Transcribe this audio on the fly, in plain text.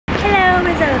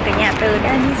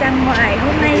ra ngoài.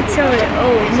 Hôm nay trời ở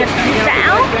Nhật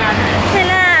bão, thế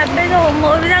là bây giờ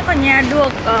mới ra khỏi nhà được.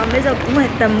 Bây giờ cũng phải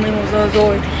tầm 11 giờ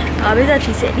rồi. Bây giờ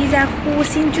thì sẽ đi ra khu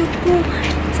Shinjuku,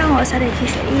 xong rồi sau đấy thì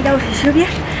sẽ đi đâu thì chưa biết.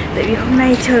 Tại vì hôm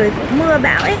nay trời cũng mưa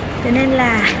bão ấy, thế nên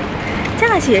là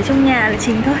chắc là chỉ ở trong nhà là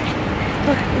chính thôi.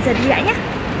 Thôi bây giờ đi đã nhá.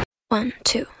 1,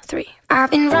 2, 3. I've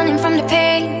been running from the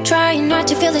pain, trying not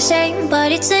to feel the same,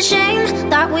 but it's a shame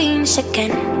that we miss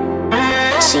again.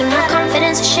 See, my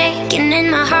confidence is shaking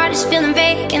and my heart is feeling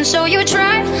vacant, so you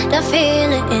try to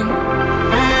fill it in.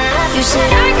 You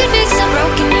said I could fix the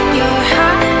broken in your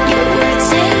heart, you would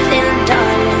save them,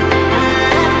 darling.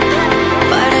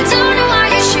 But I don't know why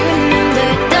you're shooting in the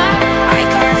dark. I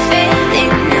got faith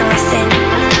in nothing.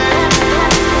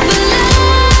 But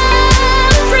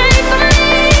love, pray for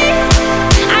me.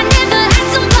 I never had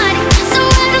somebody, so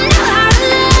I don't know how to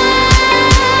love.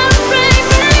 Pray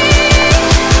for me.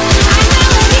 I know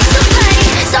I need somebody,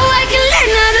 so I can learn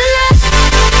how to love.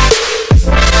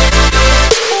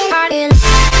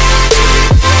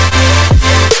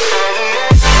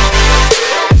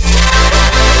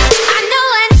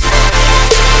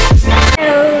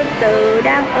 Tớ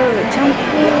đang ở trong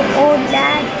khu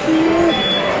Odakyu.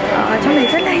 Trong này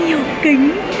rất là nhiều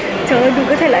kính. Trời ơi, đủ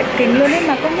có thể là kính luôn ấy.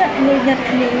 Mà công nhận người Nhật,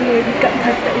 nhiều người thì cận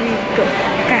thật. Tại vì kiểu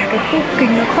cả cái khu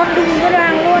kính nó con đung rất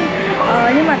đang luôn.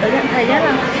 Nhưng mà tớ nhận thấy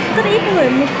là rất ít người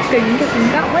mua kính, kiểu kính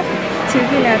gọng ấy, chỉ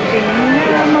vì là kính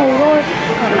màu thôi.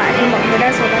 Còn lại thì mọi người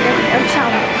đa số là đeo kính áp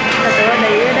tròng. Và tớ ở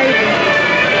đấy, ở đây thì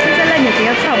rất là nhiều kính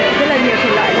áp tròng, rất là nhiều thể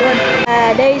loại luôn.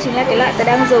 Đây chính là cái loại tớ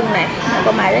đang dùng này. Nó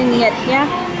có mái là Nhật nhá,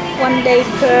 One Day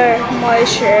Care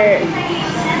Moisture.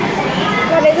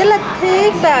 Và đây rất là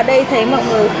thích. Và ở đây thấy mọi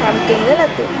người khám kính rất là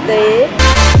tử tế.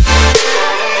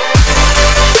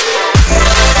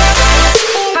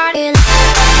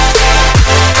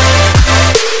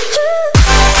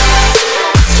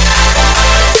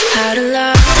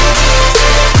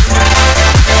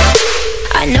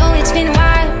 I know it's been a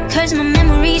while, cause my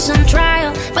memory's on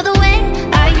trial for the way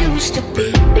I used to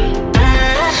be.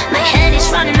 My head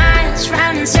is running miles,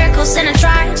 round in circles, and I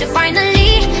try to find a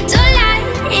lead to light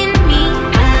in me.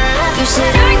 You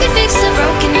said I could fix the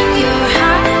broken in your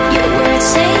heart, your words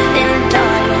say them,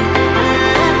 darling.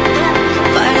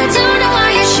 But I don't know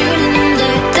why you're shooting in the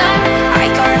dark. I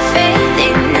got faith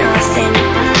in nothing.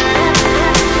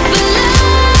 But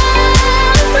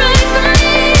love, pray for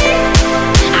me.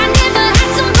 I never had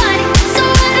somebody, so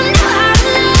I don't know how to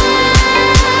love.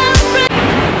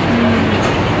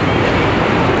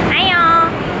 Ayo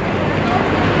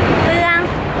Phương.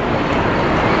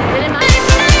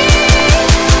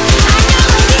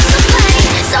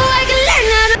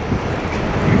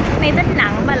 Này rất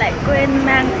nắng mà lại quên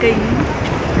mang kính.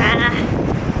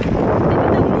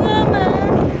 Đừng mưa mà.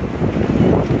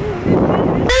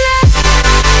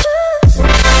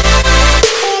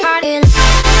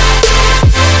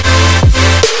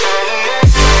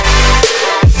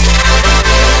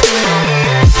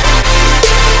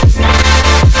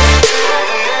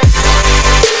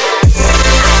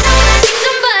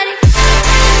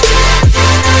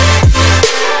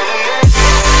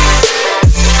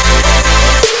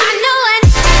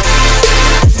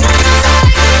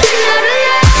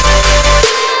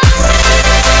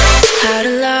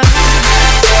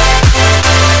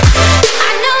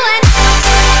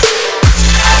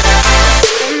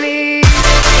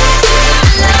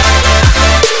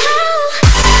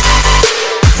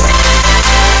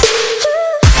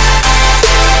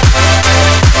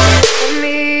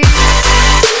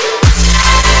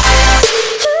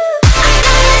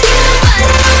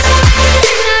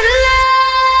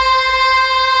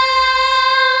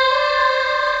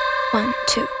 1,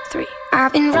 2, 3.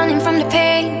 I've been running from the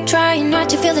pain, trying not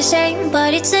to feel the same,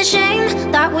 but it's a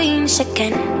shame that we miss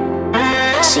again.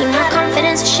 See, my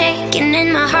confidence is shaking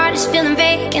and my heart is feeling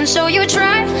vacant, so you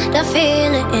try to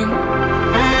fill it in.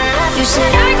 You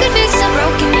said I could fix the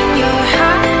broken in your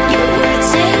heart, you would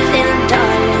save them,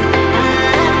 darling.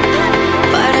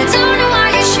 But I don't know why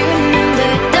you're shooting in the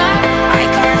dark. I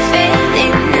got faith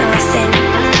in nothing.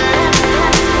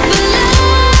 But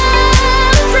love,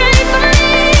 pray for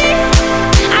me.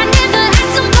 I never had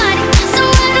somebody, so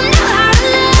I don't know how to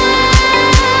love.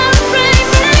 Pray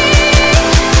for me.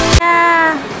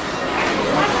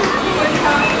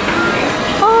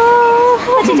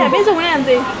 Chị chả biết dùng cái này làm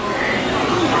gì.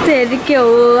 Để thì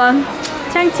kiểu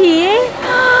trang trí ấy.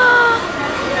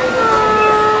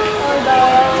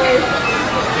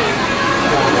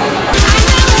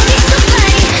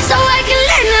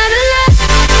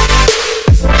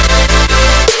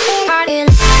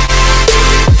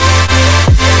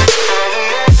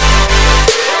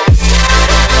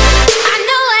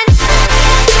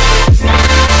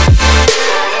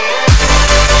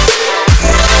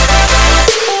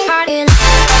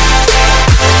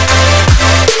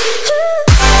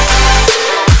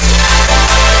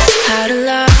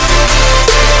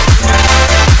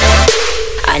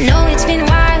 it's been a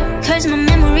while, cause my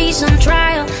memory's on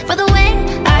trial for the way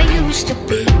I used to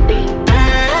be.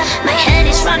 My head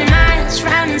is running miles,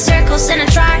 round in circles, and I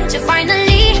try to find a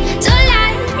lead to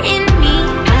light in me.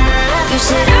 You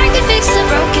said I could fix the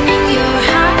broken in your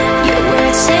heart, your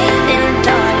words saving,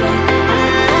 darling.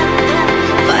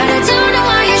 But I don't know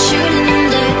why you're shooting in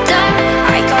the dark.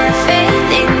 I got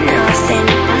faith in nothing.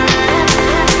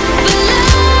 But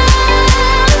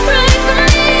love, pray for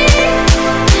me.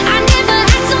 I never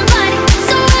had somebody,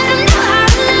 so I don't know how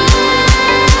to love.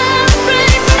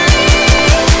 Pray for me.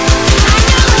 I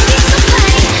know I need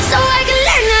somebody, so I can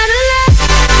learn how to love.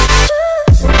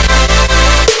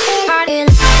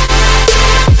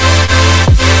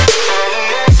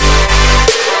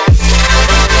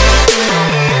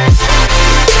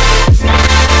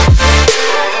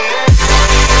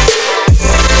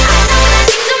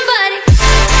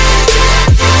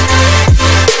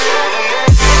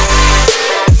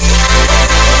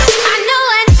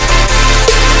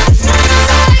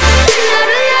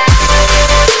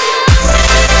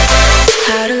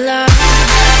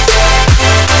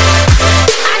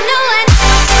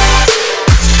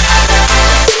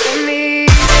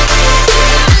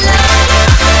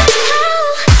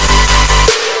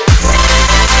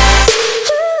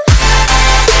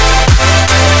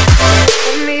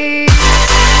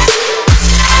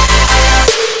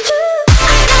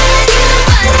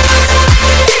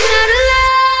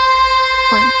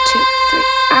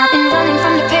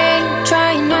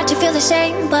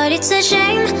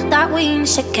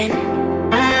 Again.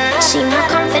 See my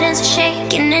confidence is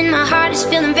shaking and my heart is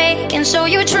feeling vacant, so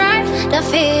you try to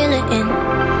fill it in.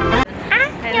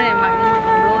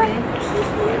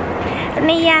 Hôm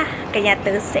nay cả nhà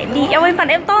tớ sẽ đi. Eo ơi, phần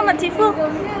em to mà chị Phương.